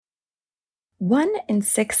1 in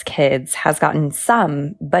 6 kids has gotten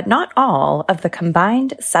some, but not all, of the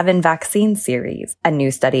combined 7 vaccine series, a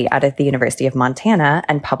new study out of the University of Montana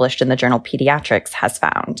and published in the journal Pediatrics has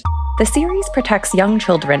found. The series protects young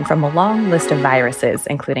children from a long list of viruses,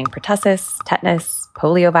 including pertussis, tetanus,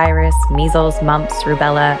 poliovirus, measles, mumps,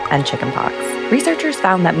 rubella, and chickenpox. Researchers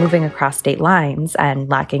found that moving across state lines and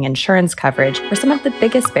lacking insurance coverage were some of the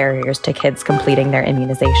biggest barriers to kids completing their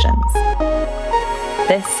immunizations.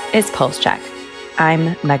 This is Pulse Check.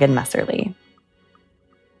 I'm Megan Messerly.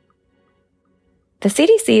 The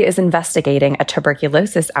CDC is investigating a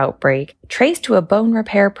tuberculosis outbreak traced to a bone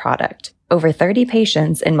repair product. Over 30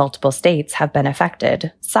 patients in multiple states have been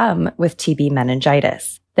affected, some with TB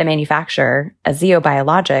meningitis. The manufacturer, Azeo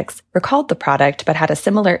Biologics, recalled the product but had a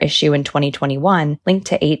similar issue in 2021 linked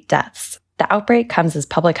to 8 deaths. The outbreak comes as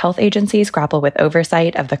public health agencies grapple with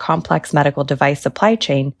oversight of the complex medical device supply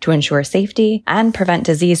chain to ensure safety and prevent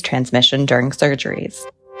disease transmission during surgeries.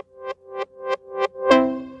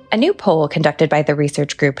 A new poll conducted by the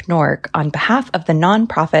research group NORC on behalf of the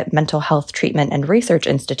nonprofit Mental Health Treatment and Research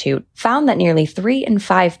Institute found that nearly 3 in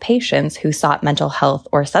 5 patients who sought mental health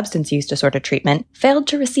or substance use disorder treatment failed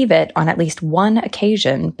to receive it on at least one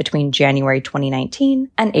occasion between January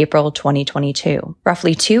 2019 and April 2022.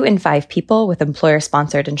 Roughly 2 in 5 people with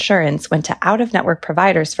employer-sponsored insurance went to out-of-network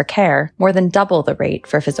providers for care, more than double the rate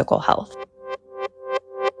for physical health.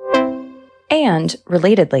 And,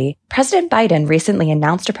 relatedly, President Biden recently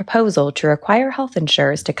announced a proposal to require health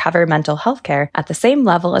insurers to cover mental health care at the same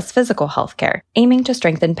level as physical health care, aiming to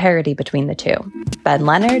strengthen parity between the two. Ben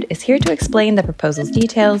Leonard is here to explain the proposal's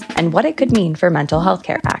details and what it could mean for mental health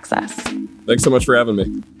care access. Thanks so much for having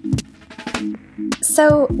me.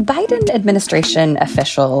 So, Biden administration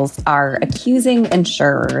officials are accusing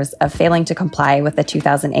insurers of failing to comply with the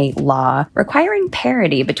 2008 law requiring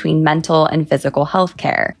parity between mental and physical health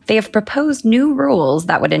care. They have proposed new rules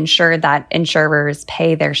that would ensure that insurers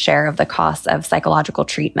pay their share of the costs of psychological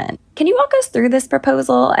treatment. Can you walk us through this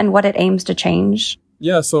proposal and what it aims to change?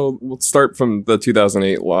 Yeah, so we'll start from the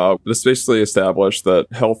 2008 law. This basically established that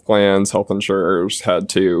health plans, health insurers had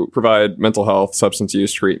to provide mental health, substance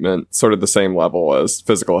use treatment, sort of the same level as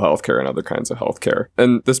physical health care and other kinds of health care.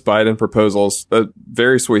 And this Biden proposal is a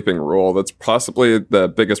very sweeping rule that's possibly the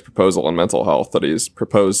biggest proposal on mental health that he's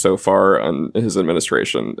proposed so far on his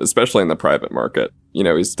administration, especially in the private market. You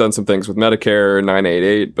know, he's done some things with Medicare,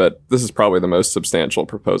 988, but this is probably the most substantial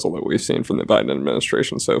proposal that we've seen from the Biden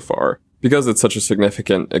administration so far, because it's such a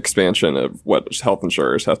significant expansion of what health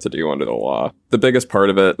insurers have to do under the law. The biggest part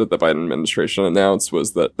of it that the Biden administration announced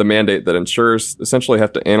was that the mandate that insurers essentially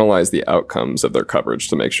have to analyze the outcomes of their coverage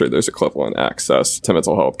to make sure there's equivalent access to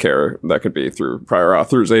mental health care. That could be through prior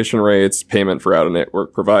authorization rates, payment for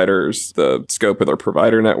out-of-network providers, the scope of their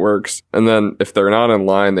provider networks, and then if they're not in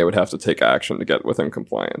line, they would have to take action to get within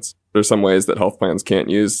compliance. There's some ways that health plans can't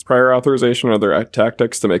use prior authorization or other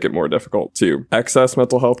tactics to make it more difficult to access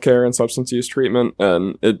mental health care and substance use treatment,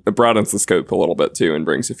 and it broadens the scope a little bit too and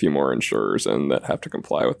brings a few more insurers in that have to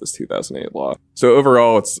comply with this 2008 law. So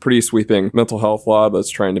overall, it's a pretty sweeping mental health law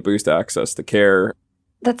that's trying to boost access to care.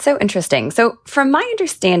 That's so interesting. So from my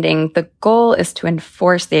understanding, the goal is to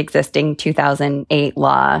enforce the existing 2008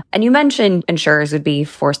 law. And you mentioned insurers would be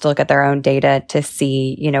forced to look at their own data to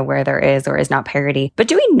see, where there is or is not parity. But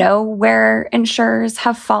do we know where insurers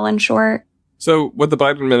have fallen short? So what the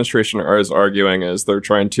Biden administration is arguing is they're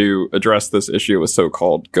trying to address this issue with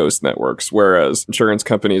so-called ghost networks, whereas insurance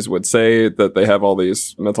companies would say that they have all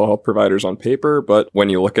these mental health providers on paper, but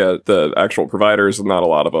when you look at the actual providers, not a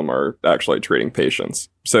lot of them are actually treating patients.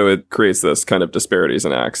 So it creates this kind of disparities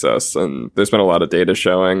in access. And there's been a lot of data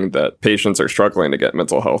showing that patients are struggling to get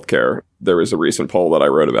mental health care. There was a recent poll that I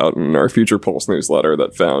wrote about in our Future Pulse newsletter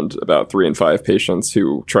that found about 3 in 5 patients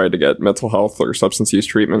who tried to get mental health or substance use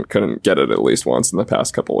treatment couldn't get it at least once in the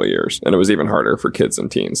past couple of years. And it was even harder for kids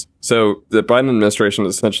and teens. So the Biden administration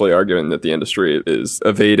is essentially arguing that the industry is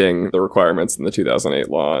evading the requirements in the 2008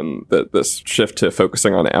 law, and that this shift to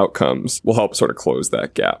focusing on outcomes will help sort of close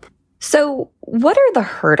that gap. So what are the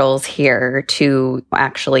hurdles here to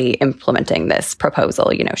actually implementing this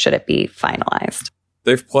proposal? Should it be finalized?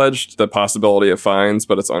 They've pledged the possibility of fines,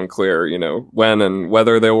 but it's unclear, when and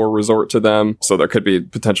whether they will resort to them. So there could be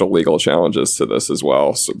potential legal challenges to this as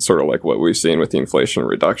well. So sort of like what we've seen with the Inflation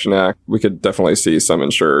Reduction Act. We could definitely see some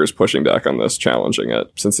insurers pushing back on this, challenging it,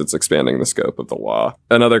 since it's expanding the scope of the law.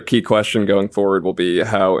 Another key question going forward will be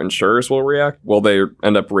how insurers will react. Will they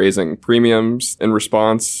end up raising premiums in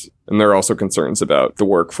response? And there are also concerns about the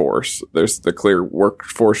workforce. There's the clear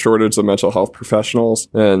workforce shortage of mental health professionals,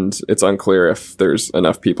 and it's unclear if there's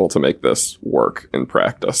enough people to make this work in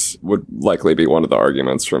practice, would likely be one of the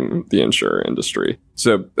arguments from the insurer industry.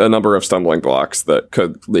 So a number of stumbling blocks that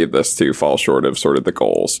could lead this to fall short of sort of the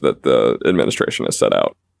goals that the administration has set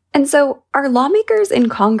out. And so are lawmakers in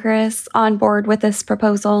Congress on board with this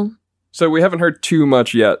proposal? So we haven't heard too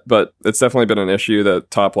much yet, but it's definitely been an issue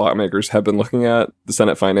that top lawmakers have been looking at. The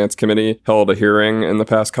Senate Finance Committee held a hearing in the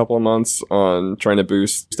past couple of months on trying to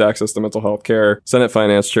boost access to mental health care. Senate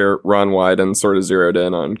Finance Chair Ron Wyden sort of zeroed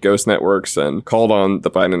in on ghost networks and called on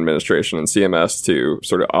the Biden administration and CMS to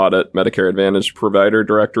sort of audit Medicare Advantage provider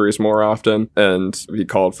directories more often. And he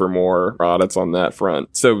called for more audits on that front.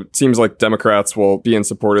 So it seems like Democrats will be in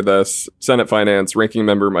support of this. Senate Finance Ranking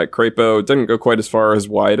Member Mike Crapo didn't go quite as far as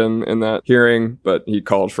Wyden in that hearing, but he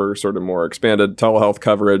called for sort of more expanded telehealth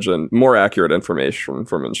coverage and more accurate information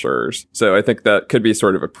from insurers. So I think that could be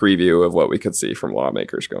sort of a preview of what we could see from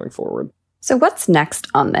lawmakers going forward. So what's next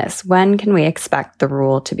on this? When can we expect the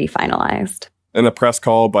rule to be finalized? In a press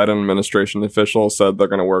call, Biden administration officials said they're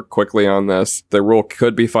going to work quickly on this. The rule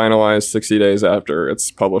could be finalized 60 days after it's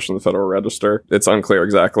published in the Federal Register. It's unclear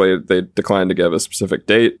exactly. They declined to give a specific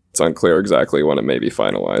date. It's unclear exactly when it may be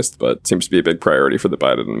finalized, but it seems to be a big priority for the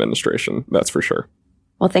Biden administration. That's for sure.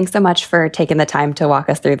 Well, thanks so much for taking the time to walk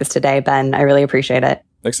us through this today, Ben. I really appreciate it.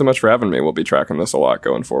 Thanks so much for having me. We'll be tracking this a lot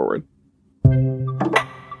going forward.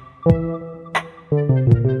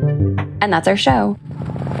 And that's our show.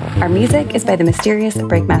 Our music is by the mysterious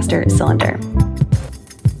Breakmaster Cylinder.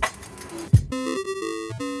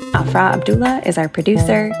 Afra Abdullah is our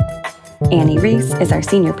producer. Annie Reese is our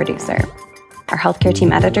senior producer. Our healthcare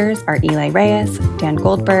team editors are Eli Reyes, Dan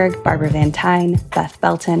Goldberg, Barbara Van Tyne, Beth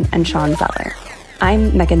Belton, and Sean Zeller.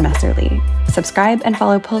 I'm Megan Messerly. Subscribe and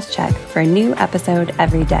follow Pulse Check for a new episode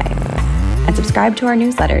every day. And subscribe to our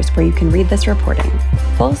newsletters where you can read this reporting: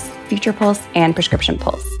 Pulse, Future Pulse, and Prescription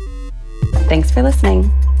Pulse. Thanks for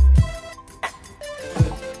listening.